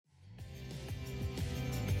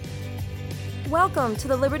Welcome to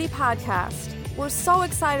the Liberty Podcast. We're so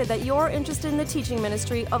excited that you're interested in the teaching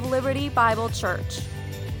ministry of Liberty Bible Church.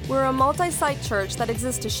 We're a multi-site church that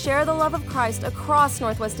exists to share the love of Christ across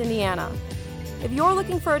Northwest Indiana. If you're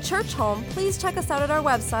looking for a church home, please check us out at our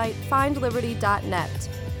website, findliberty.net.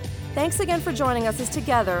 Thanks again for joining us as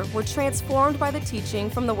together we're transformed by the teaching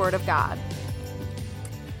from the Word of God.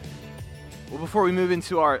 Well, before we move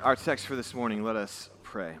into our text for this morning, let us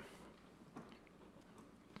pray.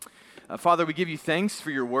 Father, we give you thanks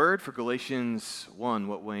for your word, for Galatians 1,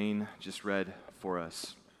 what Wayne just read for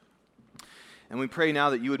us. And we pray now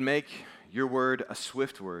that you would make your word a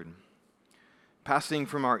swift word, passing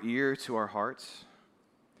from our ear to our hearts,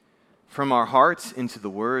 from our hearts into the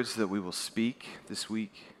words that we will speak this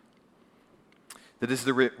week. That as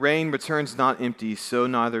the rain returns not empty, so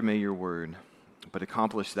neither may your word, but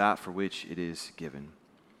accomplish that for which it is given.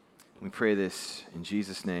 We pray this in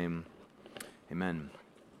Jesus' name. Amen.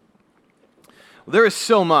 Well, there is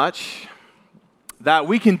so much that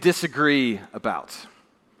we can disagree about.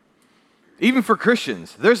 Even for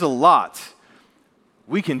Christians, there's a lot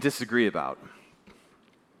we can disagree about.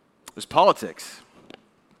 There's politics.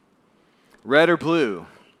 Red or blue?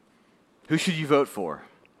 Who should you vote for?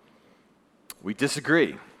 We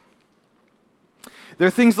disagree. There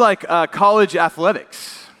are things like college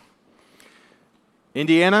athletics.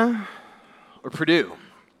 Indiana or Purdue?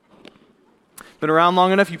 Been around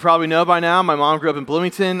long enough, you probably know by now. My mom grew up in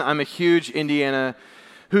Bloomington. I'm a huge Indiana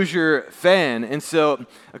Hoosier fan. And so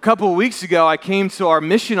a couple of weeks ago, I came to our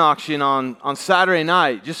mission auction on Saturday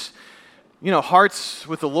night. Just, hearts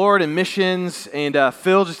with the Lord and missions. And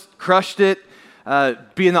Phil just crushed it,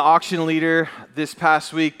 being the auction leader this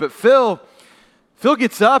past week. But Phil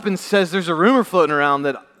gets up and says there's a rumor floating around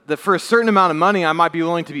that for a certain amount of money, I might be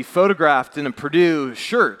willing to be photographed in a Purdue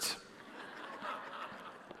shirt.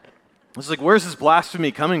 I was like, where's this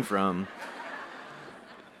blasphemy coming from?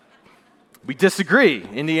 We disagree,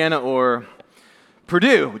 Indiana or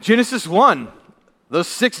Purdue. Genesis 1, those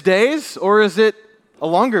 6 days, or is it a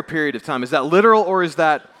longer period of time? Is that literal or is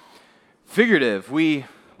that figurative? We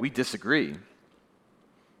disagree.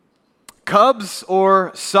 Cubs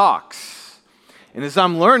or Sox? And as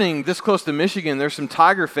I'm learning, this close to Michigan, there's some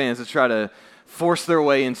Tiger fans that try to force their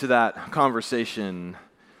way into that conversation.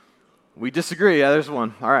 We disagree. Yeah, there's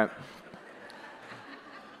one. All right.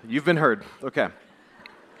 You've been heard. Okay.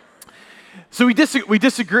 So we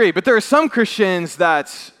disagree, but there are some Christians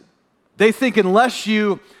that they think unless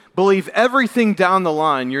you believe everything down the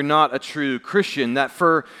line, you're not a true Christian. That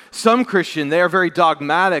for some Christian, they are very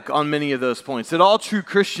dogmatic on many of those points. That all true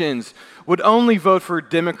Christians would only vote for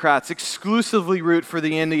Democrats, exclusively root for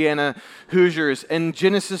the Indiana Hoosiers. And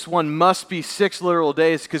Genesis 1 must be 6 literal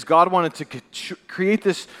days because God wanted to create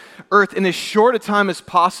this earth in as short a time as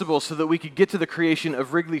possible so that we could get to the creation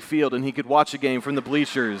of Wrigley Field and he could watch a game from the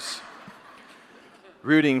bleachers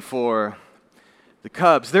rooting for the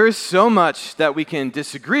Cubs. There is so much that we can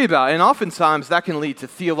disagree about, and oftentimes that can lead to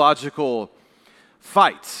theological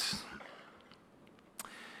fights.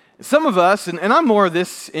 Some of us, and I'm more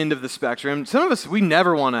this end of the spectrum, some of us, we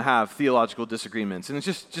never want to have theological disagreements, and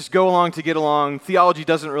it's just go along to get along. Theology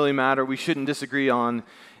doesn't really matter. We shouldn't disagree on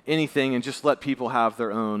anything and just let people have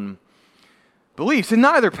their own beliefs, and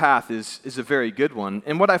neither path is a very good one.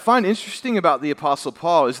 And what I find interesting about the Apostle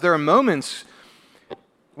Paul is there are moments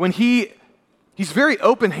when he's very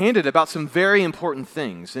open-handed about some very important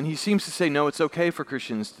things, and he seems to say, no, it's okay for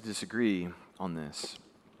Christians to disagree on this,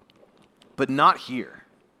 but not here.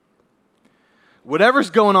 Whatever's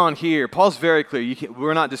going on here, Paul's very clear,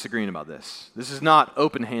 we're not disagreeing about this. This is not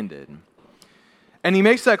open-handed. And he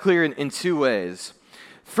makes that clear in 2 ways.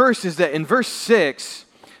 First is that in verse 6,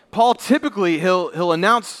 Paul typically, he'll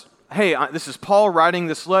announce, hey, this is Paul writing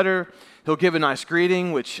this letter. He'll give a nice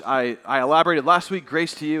greeting, which I elaborated last week,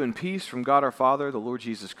 grace to you and peace from God our Father, the Lord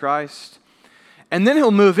Jesus Christ. And then he'll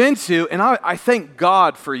move into, and I thank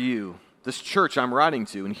God for you, this church I'm writing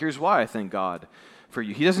to, and here's why I thank God for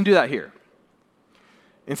you. He doesn't do that here.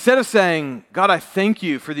 Instead of saying, God, I thank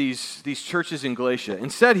you for these churches in Galatia,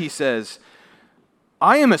 instead he says,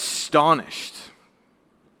 I am astonished.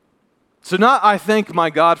 So not I thank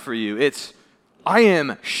my God for you, it's I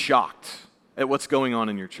am shocked at what's going on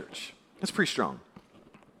in your church. That's pretty strong.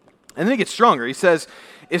 And then it gets stronger. He says,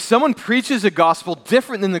 if someone preaches a gospel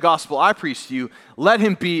different than the gospel I preach to you, let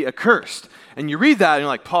him be accursed. And you read that and you're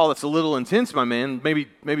like, Paul, that's a little intense, my man. Maybe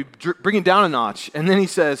bring it down a notch. And then he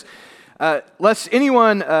says, lest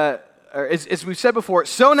anyone, as we've said before,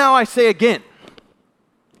 so now I say again,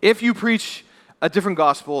 if you preach a different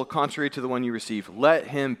gospel contrary to the one you receive, let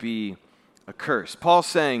him be accursed. Paul's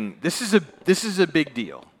saying this is a big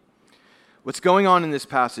deal. What's going on in this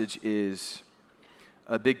passage is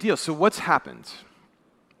a big deal. So what's happened?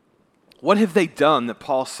 What have they done that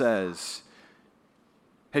Paul says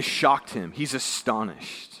has shocked him? He's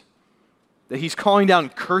astonished. That he's calling down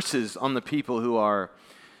curses on the people who are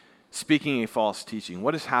speaking a false teaching.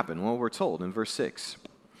 What has happened? Well, we're told in verse 6.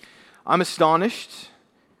 I'm astonished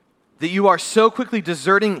that you are so quickly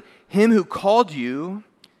deserting him who called you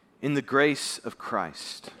in the grace of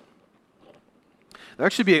Christ. There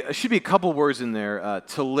should be a couple words in there.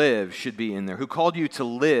 To live should be in there. Who called you to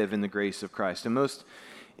live in the grace of Christ? And most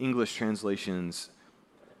English translations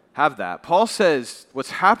have that. Paul says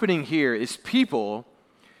what's happening here is people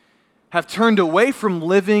have turned away from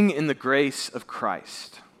living in the grace of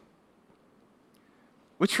Christ.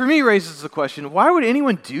 Which for me raises the question, why would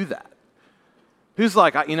anyone do that? Who's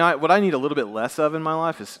like, what I need a little bit less of in my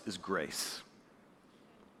life is grace.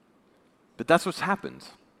 But that's what's happened.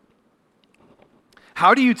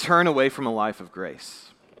 How do you turn away from a life of grace?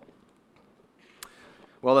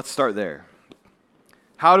 Well, let's start there.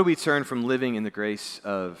 How do we turn from living in the grace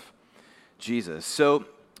of Jesus? So,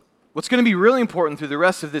 what's going to be really important through the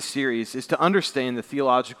rest of this series is to understand the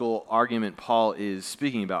theological argument Paul is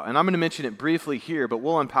speaking about. And I'm going to mention it briefly here, but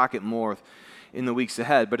we'll unpack it more in the weeks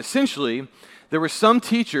ahead. But essentially, there were some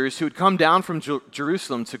teachers who had come down from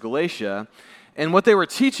Jerusalem to Galatia, and what they were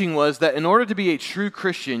teaching was that in order to be a true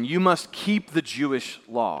Christian, you must keep the Jewish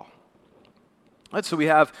law. Right, so we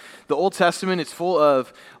have the Old Testament. It's full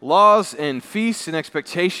of laws and feasts and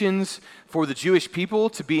expectations for the Jewish people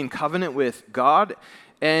to be in covenant with God.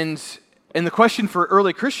 And the question for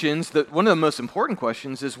early Christians, one of the most important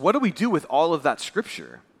questions is, what do we do with all of that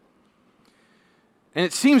Scripture? And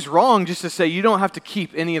it seems wrong just to say you don't have to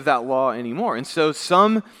keep any of that law anymore. And so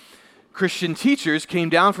some Christian teachers came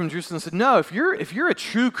down from Jerusalem and said, no, if you're a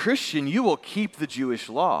true Christian, you will keep the Jewish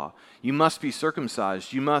law. You must be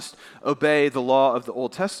circumcised. You must obey the law of the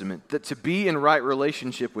Old Testament. That to be in right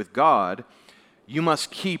relationship with God, you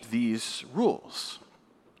must keep these rules.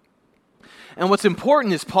 And what's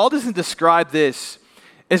important is Paul doesn't describe this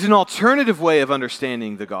as an alternative way of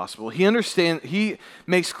understanding the gospel. He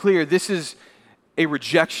makes clear this is a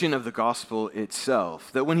rejection of the gospel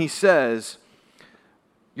itself. That when he says,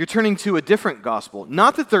 you're turning to a different gospel,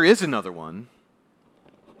 not that there is another one,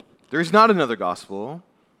 there is not another gospel,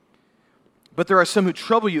 but there are some who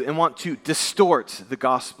trouble you and want to distort the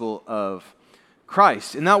gospel of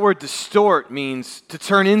Christ. And that word distort means to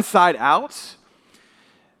turn inside out,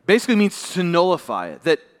 basically means to nullify it.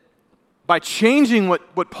 That by changing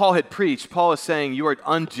what Paul had preached, Paul is saying you are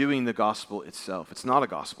undoing the gospel itself. It's not a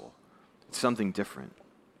gospel. It's something different.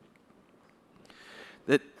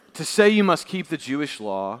 That to say you must keep the Jewish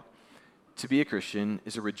law to be a Christian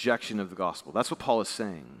is a rejection of the gospel. That's what Paul is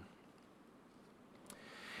saying.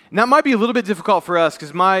 And that might be a little bit difficult for us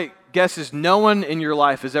because my guess is no one in your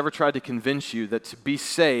life has ever tried to convince you that to be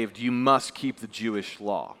saved, you must keep the Jewish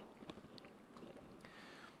law.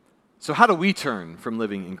 So how do we turn from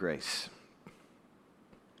living in grace?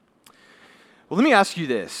 Well, let me ask you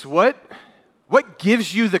this. What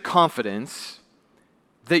gives you the confidence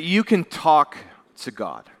that you can talk to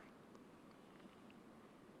God?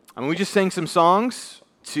 I mean, we just sang some songs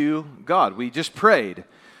to God. We just prayed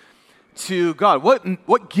to God.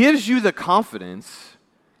 What gives you the confidence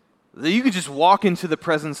that you could just walk into the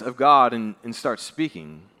presence of God and start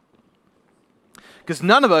speaking? Because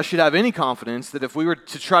none of us should have any confidence that if we were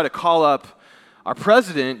to try to call up our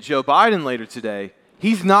president, Joe Biden, later today,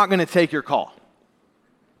 he's not going to take your call.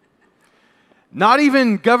 Not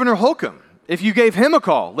even Governor Holcomb. If you gave him a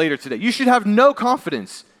call later today, you should have no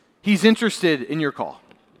confidence he's interested in your call.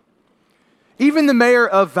 Even the mayor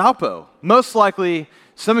of Valpo, most likely,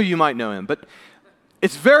 some of you might know him, but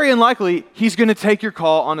it's very unlikely he's going to take your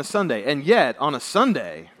call on a Sunday. And yet, on a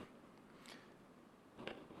Sunday,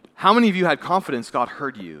 how many of you had confidence God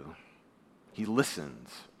heard you? He listened.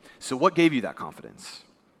 So what gave you that confidence?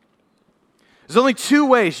 There's only two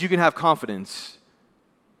ways you can have confidence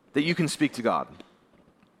that you can speak to God.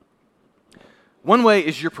 One way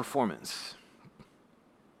is your performance.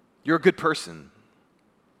 You're a good person.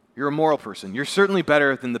 You're a moral person. You're certainly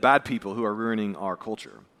better than the bad people who are ruining our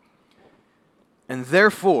culture. And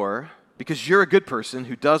therefore, because you're a good person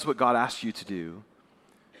who does what God asks you to do,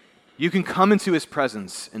 you can come into his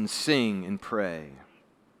presence and sing and pray.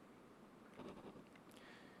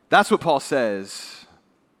 That's what Paul says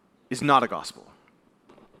is not a gospel.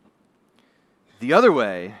 The other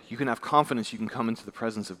way you can have confidence you can come into the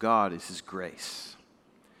presence of God is his grace.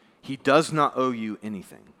 He does not owe you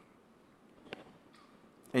anything.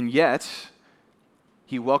 And yet,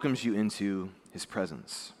 he welcomes you into his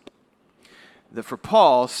presence. That for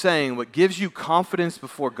Paul, saying what gives you confidence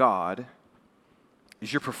before God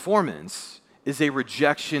is your performance is a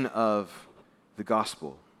rejection of the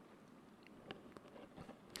gospel.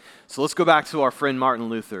 So let's go back to our friend Martin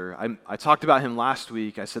Luther. I talked about him last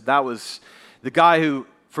week. I said that was the guy who,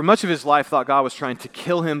 for much of his life, thought God was trying to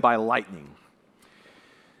kill him by lightning.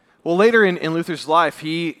 Well, later in Luther's life,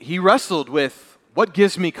 he wrestled with, what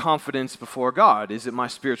gives me confidence before God? Is it my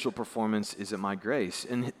spiritual performance? Is it my grace?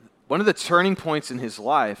 And one of the turning points in his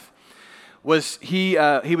life was he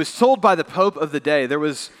was told by the Pope of the day. There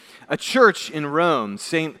was a church in Rome,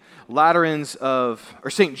 St.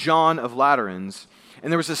 John of Lateran's,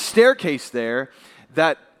 and there was a staircase there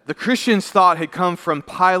that the Christians thought had come from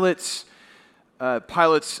Pilate's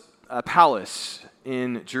palace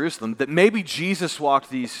in Jerusalem, that maybe Jesus walked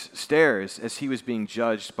these stairs as he was being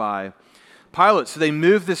judged by Pilate. So they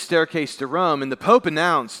moved this staircase to Rome, and the Pope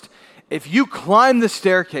announced, if you climb the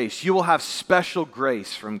staircase, you will have special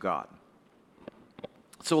grace from God.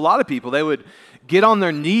 So a lot of people, they would get on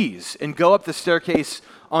their knees and go up the staircase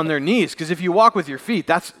on their knees, because if you walk with your feet,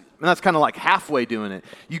 that's kind of like halfway doing it.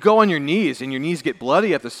 You go on your knees and your knees get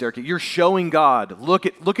bloody up the staircase. You're showing God, look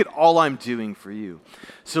at all I'm doing for you.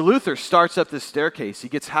 So Luther starts up this staircase. He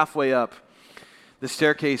gets halfway up the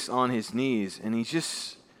staircase on his knees, and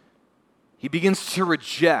he begins to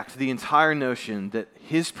reject the entire notion that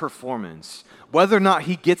his performance, whether or not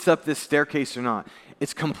he gets up this staircase or not,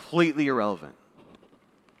 it's completely irrelevant.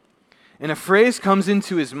 And a phrase comes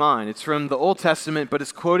into his mind. It's from the Old Testament, but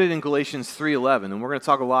it's quoted in Galatians 3:11, and we're going to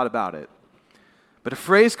talk a lot about it. But a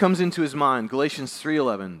phrase comes into his mind, Galatians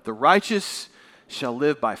 3:11, the righteous shall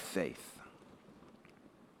live by faith.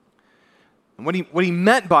 And what he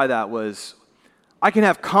meant by that was, I can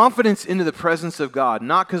have confidence into the presence of God,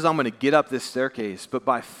 not because I'm going to get up this staircase, but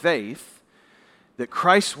by faith that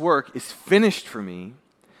Christ's work is finished for me.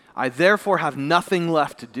 I therefore have nothing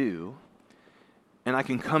left to do, and I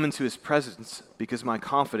can come into his presence because my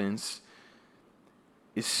confidence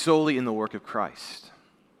is solely in the work of Christ.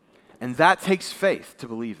 And that takes faith to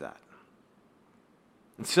believe that.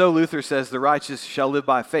 And so Luther says the righteous shall live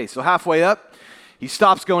by faith. So halfway up, he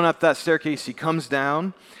stops going up that staircase, he comes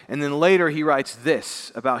down, and then later he writes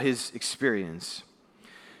this about his experience.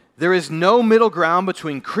 There is no middle ground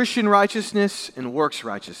between Christian righteousness and works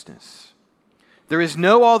righteousness. There is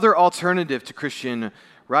no other alternative to Christian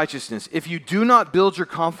righteousness. If you do not build your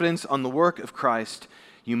confidence on the work of Christ,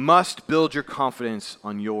 you must build your confidence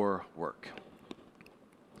on your work.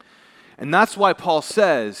 And that's why Paul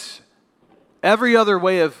says, every other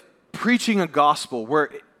way of preaching a gospel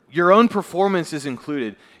where your own performance is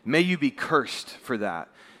included, may you be cursed for that,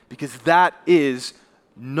 because that is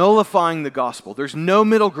nullifying the gospel. There's no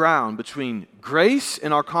middle ground between grace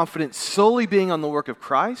and our confidence solely being on the work of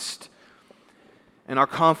Christ and our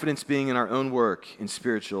confidence being in our own work in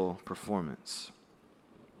spiritual performance.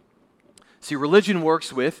 See, religion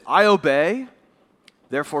works with, I obey,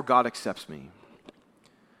 therefore God accepts me.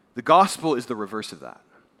 The gospel is the reverse of that.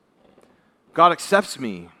 God accepts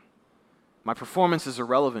me. My performance is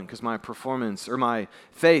irrelevant because my performance or my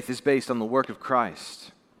faith is based on the work of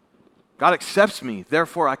Christ. God accepts me,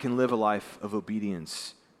 therefore I can live a life of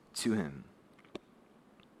obedience to him.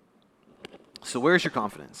 So where's your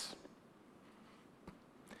confidence?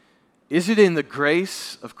 Is it in the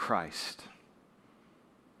grace of Christ?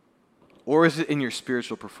 Or is it in your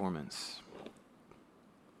spiritual performance?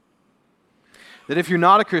 That if you're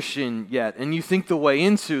not a Christian yet, and you think the way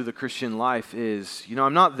into the Christian life is,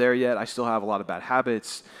 I'm not there yet, I still have a lot of bad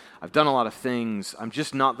habits, I've done a lot of things, I'm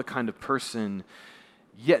just not the kind of person,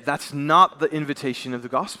 yet that's not the invitation of the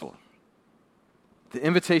gospel. The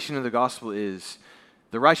invitation of the gospel is,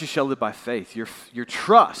 the righteous shall live by faith. Your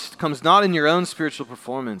trust comes not in your own spiritual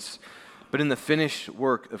performance, but in the finished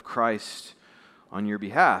work of Christ on your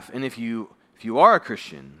behalf. And if you are a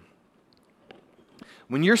Christian,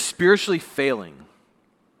 when you're spiritually failing,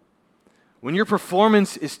 when your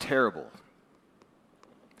performance is terrible,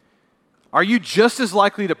 are you just as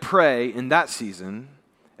likely to pray in that season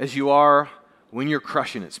as you are when you're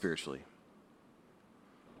crushing it spiritually?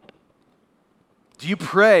 Do you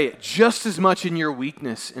pray just as much in your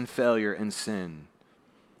weakness and failure and sin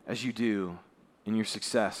as you do in your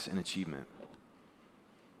success and achievement?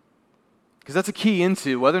 Because that's a key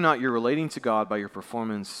into whether or not you're relating to God by your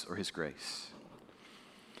performance or his grace.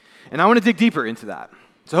 And I want to dig deeper into that.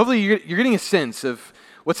 So hopefully you're getting a sense of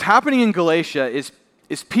what's happening in Galatia is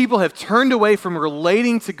people have turned away from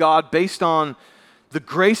relating to God based on the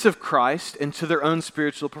grace of Christ and to their own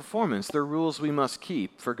spiritual performance. They're rules we must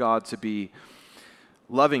keep for God to be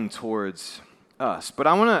loving towards us. But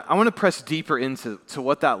I want to press deeper into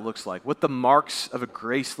what that looks like, what the marks of a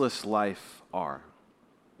graceless life are.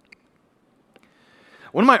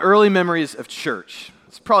 One of my early memories of church,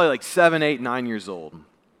 It's probably like 7, 8, 9 years old.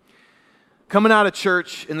 Coming out of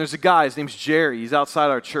church, and there's a guy, his name's Jerry. He's outside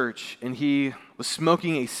our church, and he was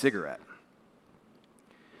smoking a cigarette.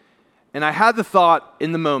 And I had the thought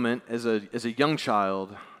in the moment, as a young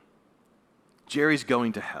child, Jerry's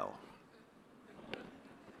going to hell.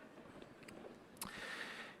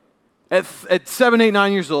 At 7, 8,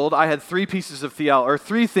 9 years old, I had three pieces of theology, or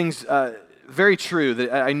three things very true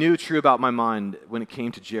that I knew true about my mind when it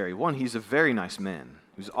came to Jerry. One, he's a very nice man.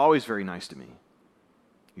 He was always very nice to me.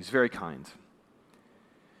 He's very kind.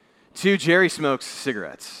 2, Jerry smokes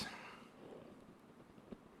cigarettes.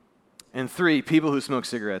 And 3, people who smoke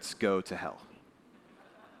cigarettes go to hell.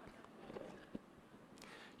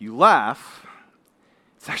 You laugh,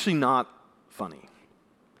 it's actually not funny.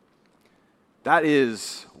 That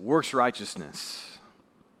is works righteousness,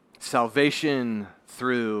 salvation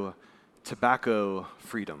through tobacco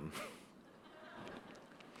freedom.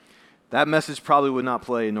 That message probably would not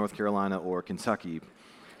play in North Carolina or Kentucky.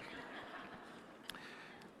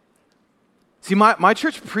 See, my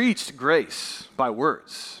church preached grace by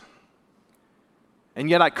words, and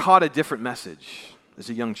yet I caught a different message as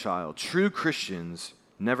a young child. True Christians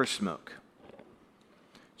never smoke.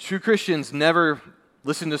 True Christians never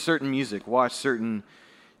listen to certain music, watch certain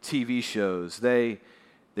TV shows. They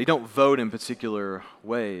don't vote in particular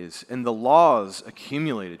ways, and the laws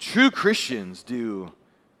accumulated. True Christians do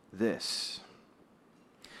this.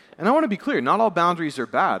 And I want to be clear, not all boundaries are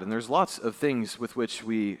bad, and there's lots of things with which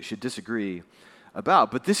we should disagree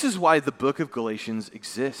about, but this is why the book of Galatians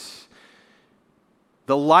exists.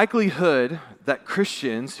 The likelihood that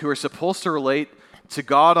Christians who are supposed to relate to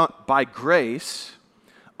God by grace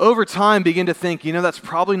over time begin to think, that's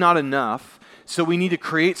probably not enough, so we need to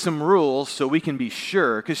create some rules so we can be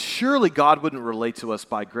sure, because surely God wouldn't relate to us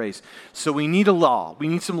by grace. So we need a law, we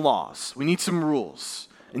need some laws, we need some rules.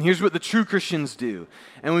 And here's what the true Christians do.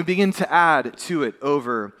 And we begin to add to it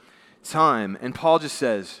over time. And Paul just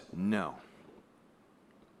says, no.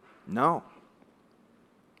 No.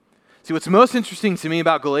 See, what's most interesting to me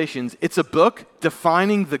about Galatians, it's a book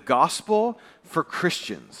defining the gospel for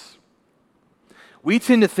Christians. We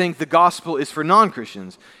tend to think the gospel is for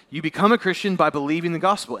non-Christians. You become a Christian by believing the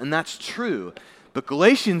gospel, and that's true. But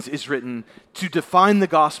Galatians is written to define the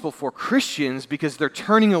gospel for Christians because they're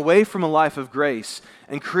turning away from a life of grace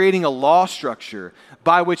and creating a law structure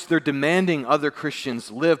by which they're demanding other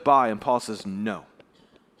Christians live by. And Paul says, no.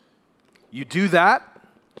 You do that,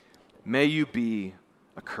 may you be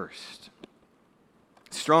accursed.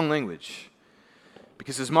 Strong language.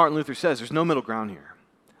 Because as Martin Luther says, there's no middle ground here.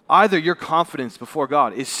 Either your confidence before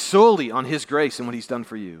God is solely on His grace and what He's done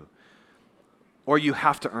for you, or you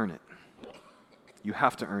have to earn it. You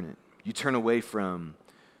have to earn it. You turn away from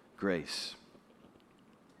grace.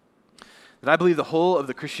 That I believe the whole of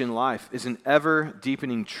the Christian life is an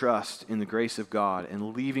ever-deepening trust in the grace of God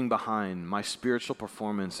and leaving behind my spiritual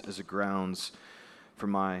performance as a grounds for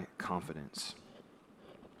my confidence.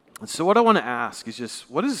 And so what I want to ask is just,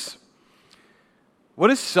 what does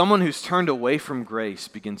someone who's turned away from grace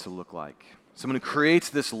begin to look like? Someone who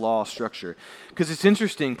creates this law structure. Because it's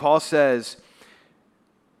interesting, Paul says,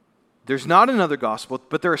 there's not another gospel,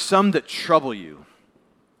 but there are some that trouble you.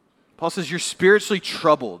 Paul says you're spiritually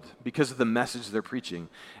troubled because of the message they're preaching.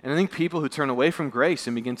 And I think people who turn away from grace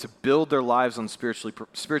and begin to build their lives on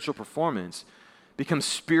spiritual performance become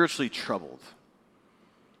spiritually troubled.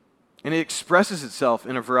 And it expresses itself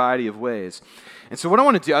in a variety of ways. And so what I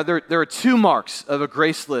want to do, there are 2 marks of a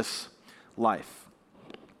graceless life.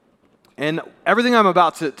 And everything I'm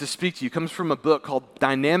about to speak to you comes from a book called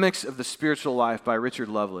Dynamics of the Spiritual Life by Richard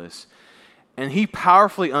Lovelace. And he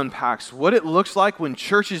powerfully unpacks what it looks like when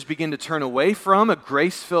churches begin to turn away from a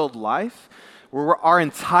grace-filled life, where our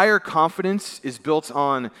entire confidence is built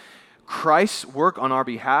on Christ's work on our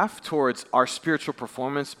behalf towards our spiritual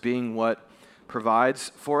performance being what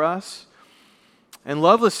provides for us. And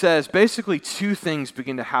Lovelace says basically 2 things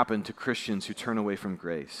begin to happen to Christians who turn away from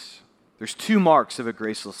grace. There's 2 marks of a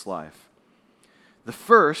graceless life. The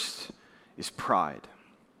first is pride.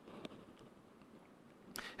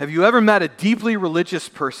 Have you ever met a deeply religious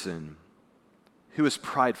person who is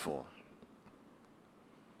prideful?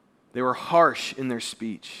 They were harsh in their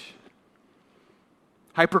speech,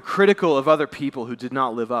 hypercritical of other people who did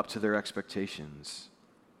not live up to their expectations.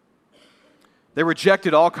 They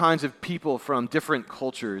rejected all kinds of people from different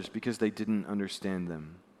cultures because they didn't understand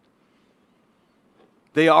them.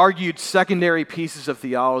 They argued secondary pieces of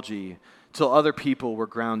theology till other people were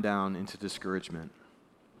ground down into discouragement.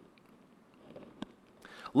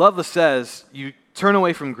 Lovelace says you turn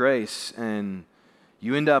away from grace and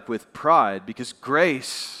you end up with pride because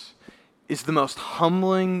grace is the most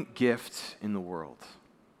humbling gift in the world.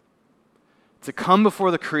 To come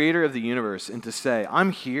before the creator of the universe and to say,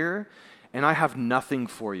 I'm here and I have nothing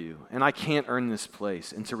for you and I can't earn this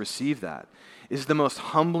place, and to receive that is the most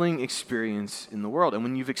humbling experience in the world. And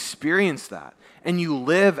when you've experienced that and you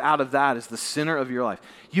live out of that as the center of your life,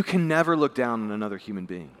 you can never look down on another human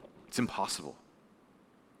being. It's impossible.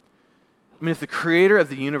 I mean, if the creator of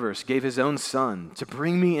the universe gave his own son to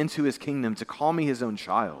bring me into his kingdom, to call me his own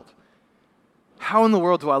child, how in the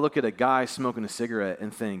world do I look at a guy smoking a cigarette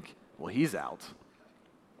and think, well, he's out?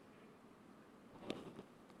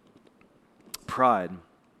 Pride.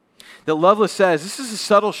 That Lovelace says, this is a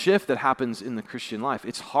subtle shift that happens in the Christian life.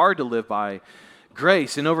 It's hard to live by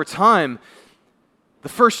grace. And over time, the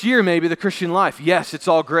first year maybe, the Christian life, yes, it's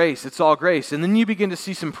all grace, it's all grace. And then you begin to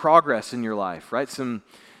see some progress in your life, right? Some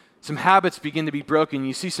habits begin to be broken.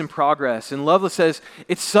 You see some progress. And Lovelace says,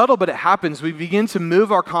 it's subtle, but it happens. We begin to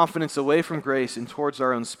move our confidence away from grace and towards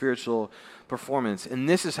our own spiritual performance. And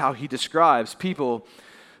this is how he describes people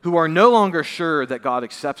who are no longer sure that God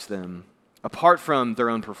accepts them apart from their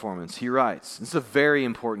own performance. He writes, this is a very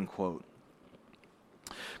important quote.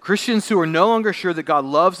 Christians who are no longer sure that God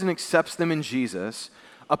loves and accepts them in Jesus,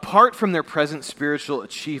 apart from their present spiritual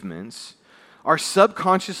achievements, are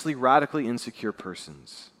subconsciously radically insecure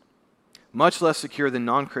persons. Much less secure than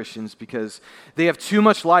non-Christians because they have too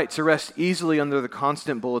much light to rest easily under the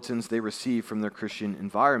constant bulletins they receive from their Christian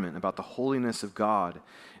environment about the holiness of God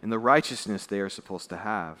and the righteousness they are supposed to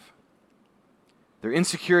have. Their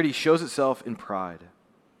insecurity shows itself in pride,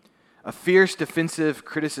 a fierce defensive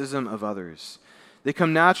criticism of others. They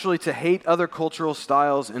come naturally to hate other cultural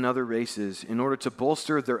styles and other races in order to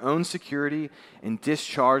bolster their own security and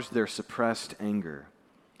discharge their suppressed anger.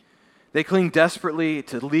 They cling desperately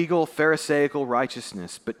to legal Pharisaical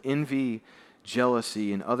righteousness, but envy,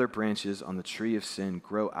 jealousy, and other branches on the tree of sin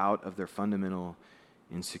grow out of their fundamental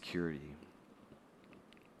insecurity.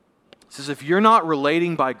 It says, if you're not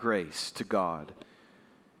relating by grace to God,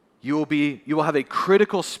 you will have a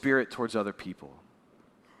critical spirit towards other people.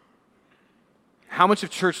 How much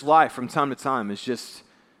of church life from time to time is just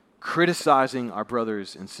criticizing our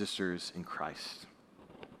brothers and sisters in Christ?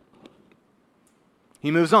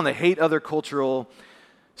 He moves on. They hate other cultural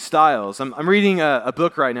styles. I'm reading a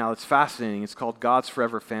book right now that's fascinating. It's called God's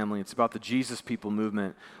Forever Family. It's about the Jesus People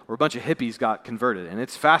movement, where a bunch of hippies got converted. And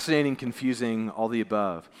it's fascinating, confusing, all the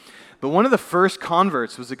above. But one of the first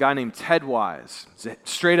converts was a guy named Ted Wise. He's a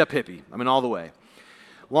straight up hippie. I mean, all the way.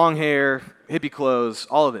 Long hair, hippie clothes,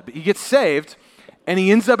 all of it. But he gets saved, and he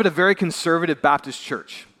ends up at a very conservative Baptist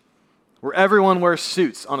church where everyone wears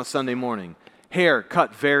suits on a Sunday morning. Hair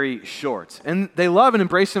cut very short. And they love and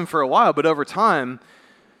embrace him for a while, but over time,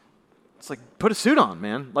 it's like, put a suit on,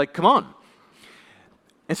 man. Like, come on.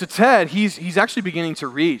 And so Ted, he's actually beginning to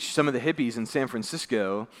reach some of the hippies in San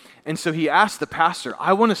Francisco. And so he asked the pastor,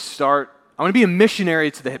 I want to be a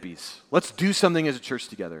missionary to the hippies. Let's do something as a church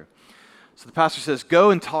together. So the pastor says,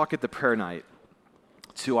 go and talk at the prayer night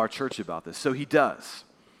to our church about this. So he does.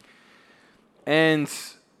 And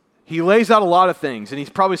he lays out a lot of things, and he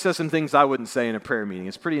probably says some things I wouldn't say in a prayer meeting.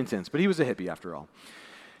 It's pretty intense, but he was a hippie after all.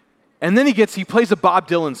 And then he plays a Bob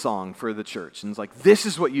Dylan song for the church, and it's like, this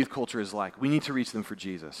is what youth culture is like. We need to reach them for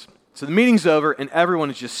Jesus. So the meeting's over, and everyone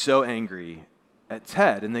is just so angry at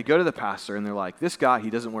Ted, and they go to the pastor, and they're like, this guy, he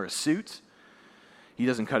doesn't wear a suit, he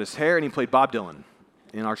doesn't cut his hair, and he played Bob Dylan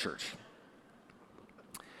in our church.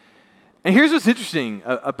 And here's what's interesting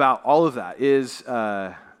about all of that is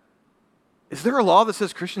there a law that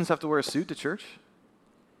says Christians have to wear a suit to church?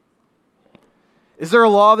 Is there a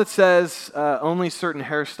law that says only certain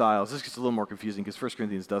hairstyles? This gets a little more confusing because 1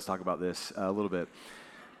 Corinthians does talk about this a little bit.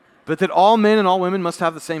 But that all men and all women must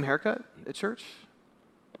have the same haircut at church?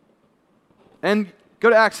 And go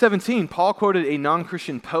to Acts 17. Paul quoted a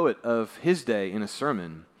non-Christian poet of his day in a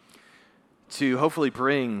sermon to hopefully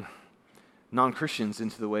bring non-Christians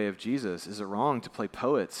into the way of Jesus. Is it wrong to play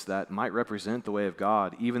poets that might represent the way of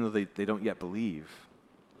God even though they don't yet believe?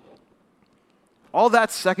 All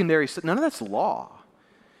that's secondary. None of that's law.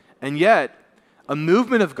 And yet, a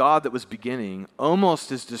movement of God that was beginning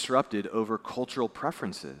almost is disrupted over cultural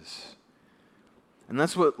preferences. And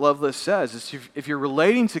that's what Lovelace says. Is if you're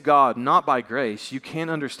relating to God not by grace, you can't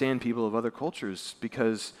understand people of other cultures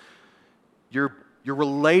because you're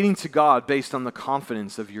relating to God based on the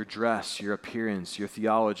confidence of your dress, your appearance, your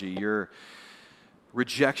theology, your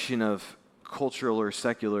rejection of cultural or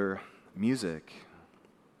secular music.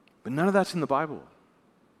 But none of that's in the Bible.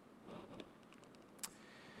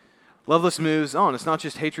 Lovelace moves on. It's not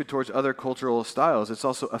just hatred towards other cultural styles. It's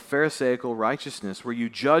also a Pharisaical righteousness where you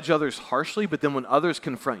judge others harshly, but then when others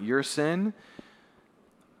confront your sin,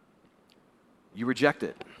 you reject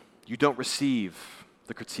it. You don't receive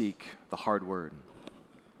the critique, the hard word.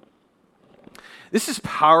 This is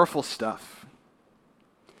powerful stuff.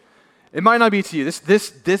 It might not be to you.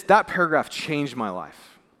 That paragraph changed my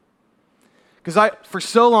life. Because I, for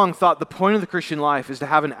so long, thought the point of the Christian life is to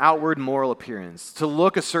have an outward moral appearance, to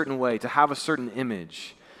look a certain way, to have a certain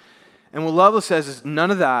image. And what Loveless says is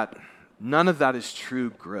none of that is true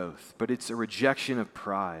growth, but it's a rejection of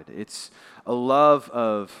pride. It's a love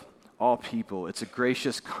of all people. It's a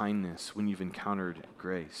gracious kindness when you've encountered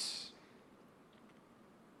grace.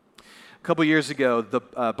 A couple years ago, the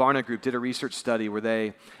Barna Group did a research study where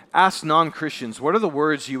they asked non-Christians, what are the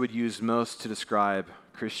words you would use most to describe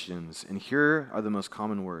Christians? And here are the most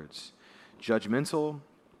common words: judgmental,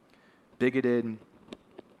 bigoted,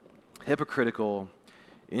 hypocritical,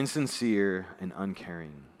 insincere, and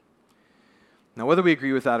uncaring. Now, whether we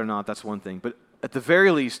agree with that or not, that's one thing. But at the very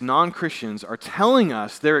least, non-Christians are telling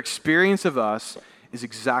us their experience of us is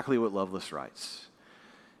exactly what Loveless writes,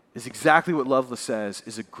 is exactly what Loveless says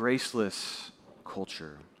is a graceless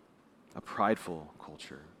culture, a prideful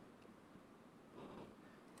culture.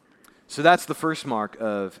 So that's the first mark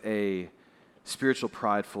of a spiritual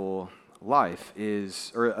prideful life,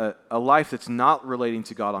 or a life that's not relating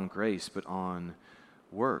to God on grace, but on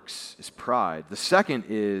works, is pride. The second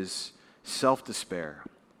is self-despair.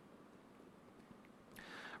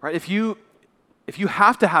 Right? If you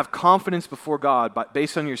have to have confidence before God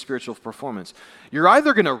based on your spiritual performance, you're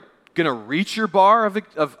either going to reach your bar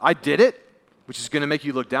of I did it, which is going to make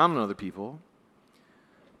you look down on other people,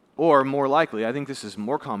 or more likely, I think this is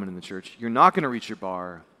more common in the church, you're not going to reach your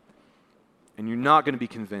bar, and you're not going to be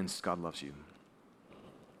convinced God loves you.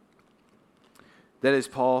 That is,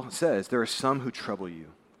 Paul says, there are some who trouble you.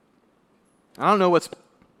 I don't know what's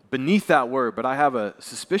beneath that word, but I have a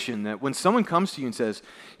suspicion that when someone comes to you and says,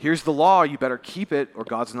 here's the law, you better keep it or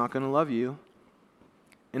God's not going to love you.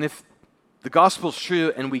 And if the gospel's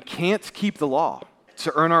true and we can't keep the law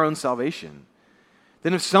to earn our own salvation,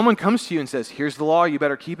 then if someone comes to you and says, here's the law, you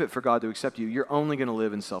better keep it for God to accept you, you're only going to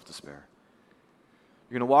live in self-despair.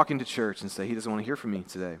 You're going to walk into church and say, he doesn't want to hear from me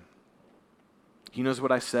today. He knows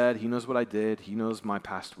what I said. He knows what I did. He knows my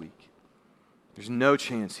past week. There's no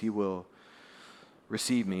chance he will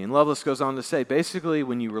receive me. And Loveless goes on to say, basically,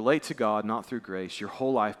 when you relate to God, not through grace, your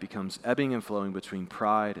whole life becomes ebbing and flowing between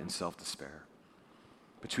pride and self-despair,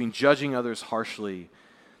 between judging others harshly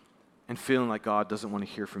and feeling like God doesn't want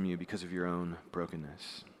to hear from you because of your own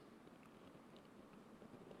brokenness.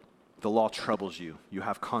 The law troubles you. You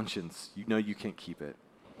have conscience. You know you can't keep it.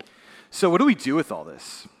 So what do we do with all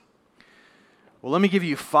this? Well, let me give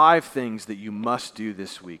you 5 things that you must do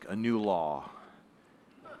this week. A new law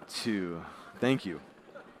to... Thank you.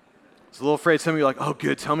 I was a little afraid some of you are like, oh,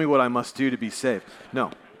 good, tell me what I must do to be saved.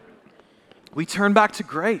 No. We turn back to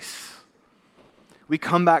grace. We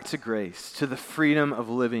come back to grace, to the freedom of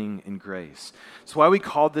living in grace. That's why we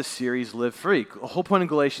called this series Live Free. The whole point of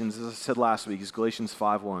Galatians, as I said last week, is Galatians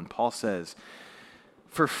 5:1. Paul says,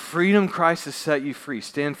 for freedom Christ has set you free.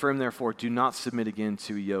 Stand firm, therefore. Do not submit again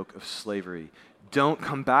to a yoke of slavery. Don't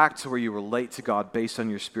come back to where you relate to God based on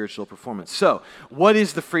your spiritual performance. So, what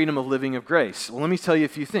is the freedom of living of grace? Well, let me tell you a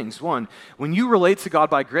few things. One, when you relate to God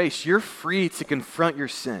by grace, you're free to confront your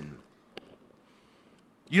sin.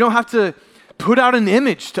 You don't have to put out an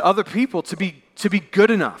image to other people to be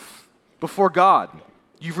good enough before God.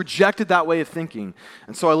 You've rejected that way of thinking.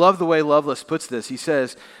 And so I love the way Loveless puts this. He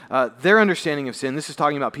says, their understanding of sin, this is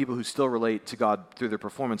talking about people who still relate to God through their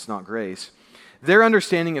performance, not grace. Their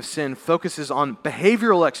understanding of sin focuses on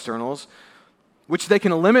behavioral externals, which they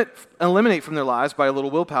can eliminate from their lives by a little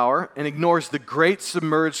willpower, and ignores the great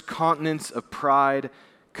submerged continents of pride,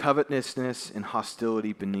 covetousness, and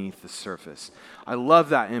hostility beneath the surface. I love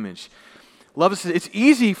that image. Love says, it's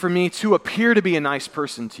easy for me to appear to be a nice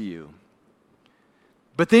person to you.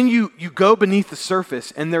 But then you go beneath the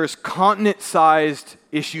surface, and there's continent-sized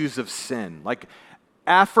issues of sin, like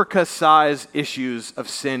Africa-sized issues of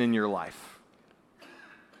sin in your life.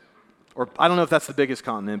 Or I don't know if that's the biggest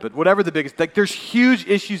continent, but whatever the biggest, like there's huge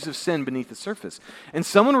issues of sin beneath the surface. And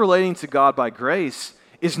someone relating to God by grace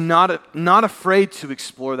is not afraid to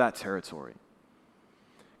explore that territory.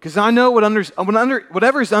 Because I know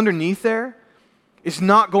whatever is underneath there is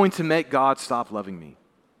not going to make God stop loving me.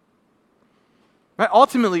 Right?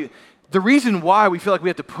 Ultimately, the reason why we feel like we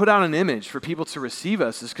have to put out an image for people to receive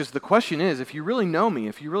us is because the question is, if you really know me,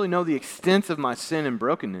 if you really know the extent of my sin and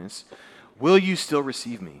brokenness, will you still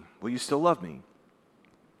receive me? Will you still love me?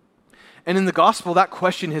 And in the gospel, that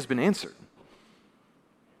question has been answered.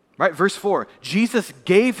 Right? Verse 4, Jesus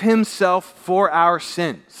gave himself for our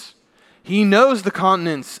sins. He knows the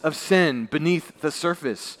continents of sin beneath the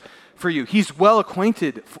surface. for you. He's well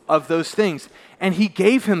acquainted of those things, and he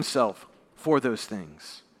gave himself for those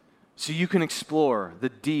things. So you can explore the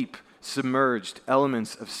deep, submerged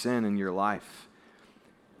elements of sin in your life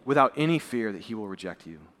without any fear that he will reject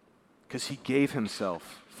you, because he gave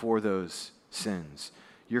himself for those sins.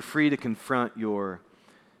 You're free to confront your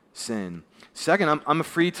sin. Second, I'm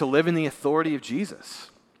free to live in the authority of Jesus.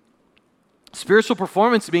 Spiritual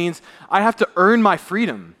performance means I have to earn my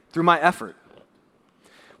freedom through my effort.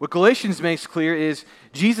 What Galatians makes clear is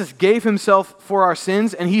Jesus gave himself for our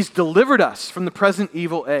sins, and he's delivered us from the present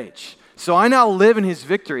evil age. So I now live in his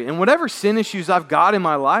victory. And whatever sin issues I've got in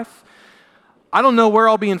my life, I don't know where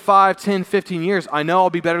I'll be in 5, 10, 15 years. I know I'll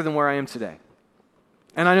be better than where I am today.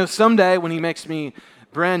 And I know someday when he makes me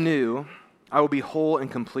brand new, I will be whole and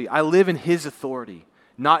complete. I live in his authority,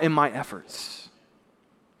 not in my efforts.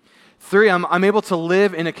 3, I'm able to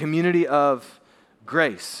live in a community of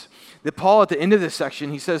grace. That Paul, at the end of this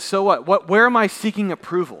section, he says, so what? Where am I seeking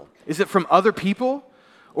approval? Is it from other people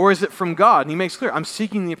or is it from God? And he makes clear, I'm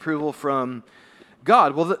seeking the approval from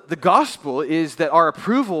God. Well, the gospel is that our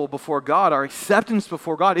approval before God, our acceptance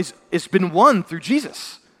before God, it's been won through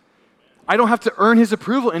Jesus. I don't have to earn his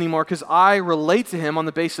approval anymore because I relate to him on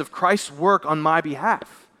the basis of Christ's work on my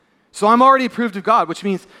behalf. So I'm already approved of God, which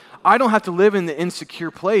means I don't have to live in the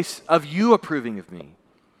insecure place of you approving of me.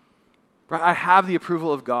 Right? I have the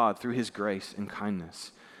approval of God through his grace and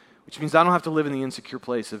kindness, which means I don't have to live in the insecure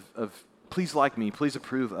place of please like me, please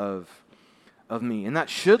approve of me. And that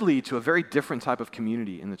should lead to a very different type of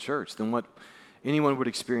community in the church than what anyone would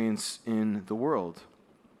experience in the world.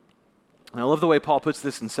 And I love the way Paul puts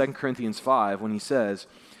this in 2 Corinthians 5 when he says,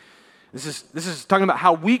 this is talking about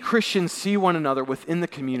how we Christians see one another within the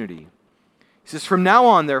community. He says, from now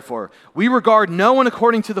on, therefore, we regard no one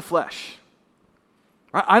according to the flesh.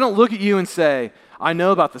 Right? I don't look at you and say, I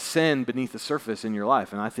know about the sin beneath the surface in your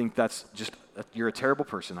life, and I think that's just, you're a terrible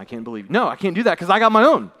person. I can't believe you. No, I can't do that because I got my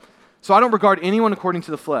own. So I don't regard anyone according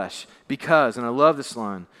to the flesh because, and I love this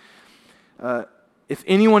line, if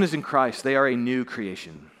anyone is in Christ, they are a new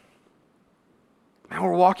creation. Man,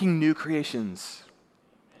 we're walking new creations.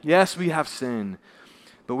 Yes, we have sin,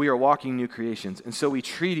 but we are walking new creations. And so we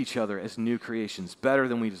treat each other as new creations, better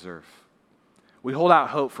than we deserve. We hold out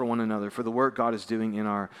hope for one another, for the work God is doing in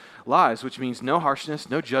our lives, which means no harshness,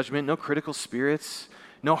 no judgment, no critical spirits,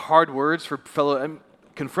 no hard words for fellow.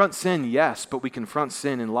 Confront sin, yes, but we confront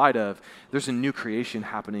sin in light of there's a new creation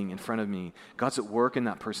happening in front of me. God's at work in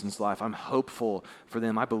that person's life. I'm hopeful for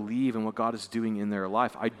them. I believe in what God is doing in their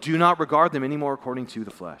life. I do not regard them anymore according to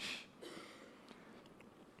the flesh.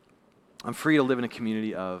 I'm free to live in a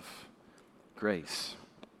community of grace.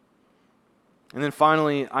 And then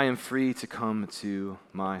finally, I am free to come to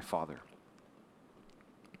my Father.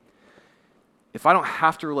 If I don't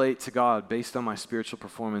have to relate to God based on my spiritual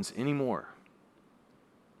performance anymore,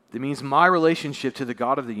 that means my relationship to the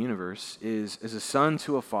God of the universe is as a son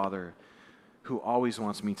to a father who always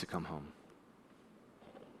wants me to come home.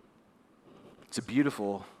 It's a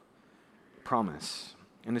beautiful promise.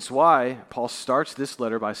 And it's why Paul starts this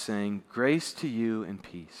letter by saying, grace to you and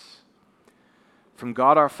peace from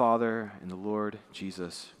God our Father and the Lord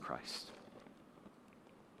Jesus Christ.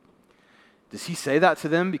 Does he say that to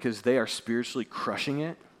them because they are spiritually crushing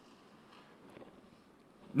it?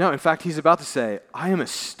 No, in fact, he's about to say, I am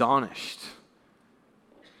astonished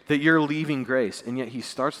that you're leaving grace. And yet he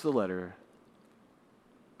starts the letter,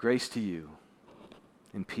 grace to you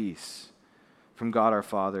and peace from God our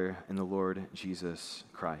Father and the Lord Jesus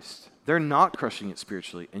Christ. They're not crushing it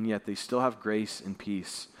spiritually, and yet they still have grace and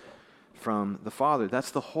peace from the Father.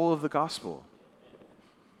 That's the whole of the gospel.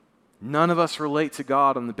 None of us relate to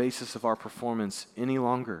God on the basis of our performance any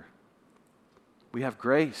longer. We have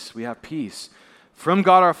grace, we have peace from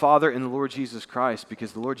God our Father and the Lord Jesus Christ,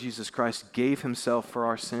 because the Lord Jesus Christ gave himself for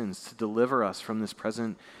our sins to deliver us from this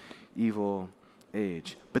present evil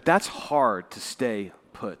age. But that's hard to stay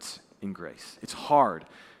put in grace. It's hard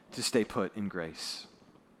to stay put in grace.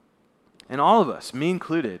 And all of us, me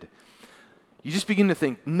included, you just begin to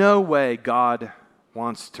think, no way God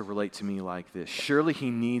wants to relate to me like this. Surely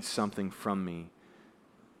he needs something from me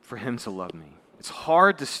for him to love me. It's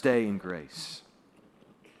hard to stay in grace.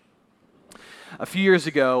 A few years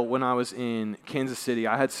ago, when I was in Kansas City,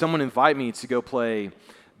 I had someone invite me to go play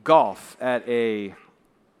golf at a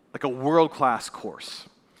world-class course.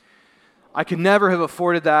 I could never have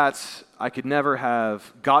afforded that. I could never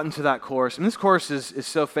have gotten to that course. And this course is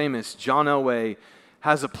so famous. John Elway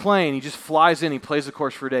has a plane. He just flies in, he plays the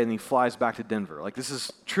course for a day, and he flies back to Denver. Like, this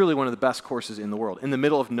is truly one of the best courses in the world, in the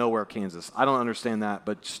middle of nowhere, Kansas. I don't understand that,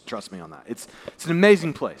 but just trust me on that. It's an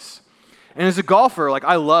amazing place. And as a golfer, like,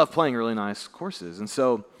 I love playing really nice courses. And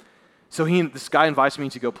so So this guy invites me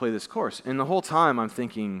to go play this course. And the whole time I'm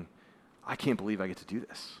thinking, I can't believe I get to do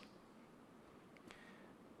this.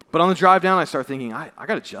 But on the drive down, I start thinking, I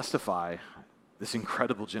got to justify this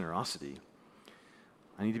incredible generosity.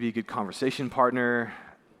 I need to be a good conversation partner.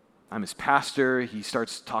 I'm his pastor. He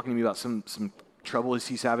starts talking to me about some troubles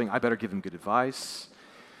he's having. I better give him good advice.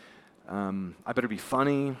 I better be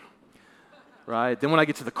funny, right? Then when I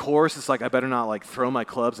get to the course, it's like I better not like throw my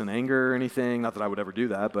clubs in anger or anything. Not that I would ever do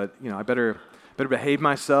that, but I better behave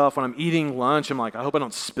myself. When I'm eating lunch, I'm like, I hope I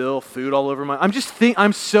don't spill food all over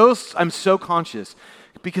I'm so conscious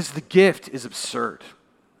because the gift is absurd.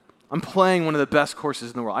 I'm playing one of the best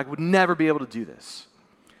courses in the world. I would never be able to do this.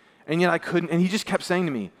 And yet I couldn't, and he just kept saying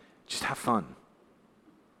to me, just have fun.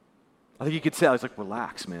 I think you could say, I was like,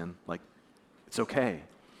 relax, man. Like, it's okay.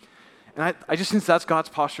 And I just sense that's God's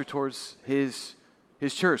posture towards his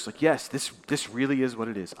church. Like, yes, this really is what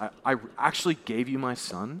it is. I actually gave you my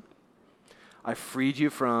son. I freed you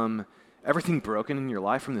from everything broken in your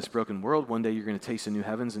life, from this broken world. One day you're going to taste the new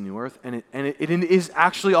heavens and new earth, and it is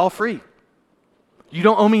actually all free. You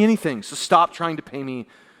don't owe me anything, so stop trying to pay me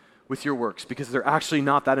with your works, because they're actually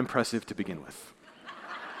not that impressive to begin with.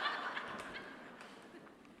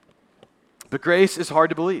 But grace is hard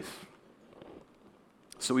to believe.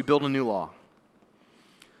 So we build a new law.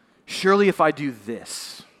 Surely if I do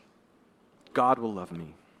this, God will love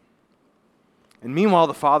me. And meanwhile,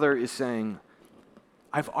 the Father is saying,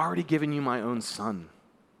 I've already given you my own son.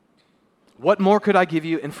 What more could I give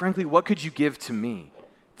you? And frankly, what could you give to me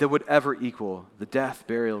that would ever equal the death,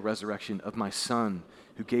 burial, resurrection of my son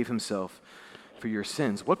who gave himself for your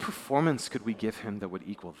sins? What performance could we give him that would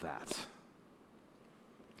equal that?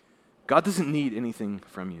 God doesn't need anything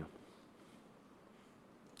from you.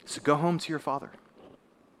 So go home to your Father.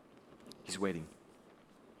 He's waiting.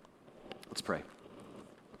 Let's pray.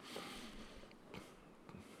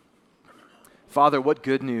 Father, what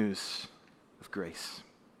good news of grace.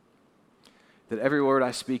 That every word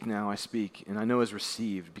I speak now, I speak, and I know is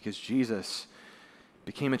received because Jesus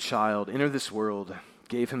became a child, entered this world,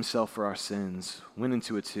 gave himself for our sins, went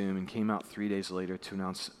into a tomb, and came out 3 days later to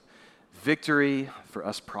announce victory for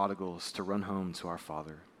us prodigals to run home to our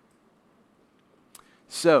Father.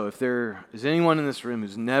 So, if there is anyone in this room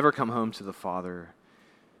who's never come home to the Father,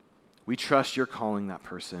 we trust you're calling that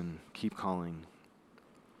person. Keep calling.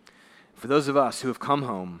 For those of us who have come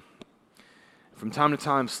home, from time to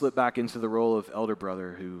time slip back into the role of elder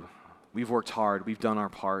brother who we've worked hard, we've done our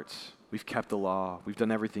part, we've kept the law, we've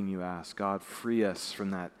done everything you ask. God, free us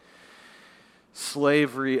from that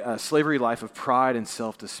slavery life of pride and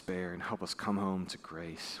self-despair, and help us come home to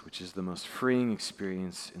grace, which is the most freeing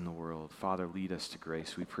experience in the world. Father, lead us to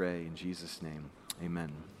grace, we pray in Jesus' name. Amen.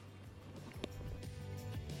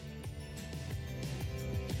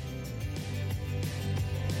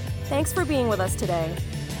 Thanks for being with us today.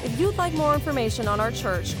 If you'd like more information on our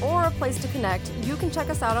church or a place to connect, you can check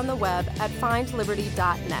us out on the web at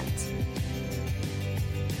findliberty.net.